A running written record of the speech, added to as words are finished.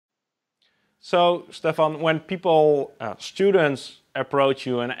So, Stefan, when people, students approach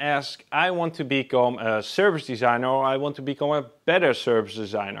you and ask, I want to become a service designer or I want to become a better service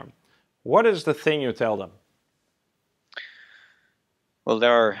designer, what is the thing you tell them? Well,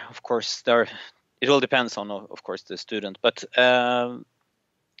 there are, of course, it all depends on, of course, the student. But I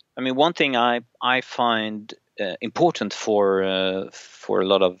mean, one thing I find important for a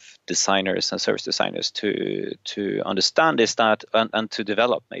lot of designers and service designers to understand is that, and to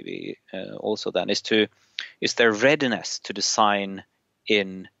develop maybe also then, is their readiness to design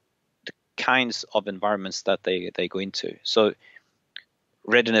in the kinds of environments that they go into. So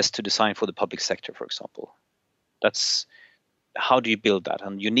readiness to design for the public sector, for example. That's how do you build that?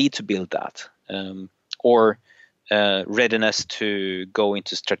 And you need to build that. Or readiness to go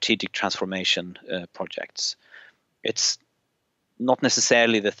into strategic transformation projects. It's not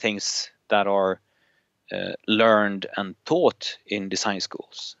necessarily the things that are learned and taught in design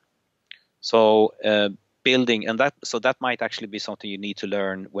schools. So building, and that might actually be something you need to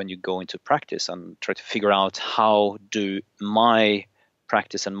learn when you go into practice and try to figure out how do my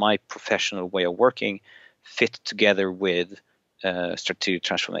practice and my professional way of working fit together with strategic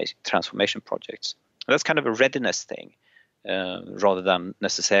transformation projects. That's kind of a readiness thing rather than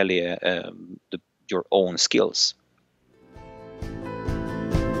necessarily your own skills.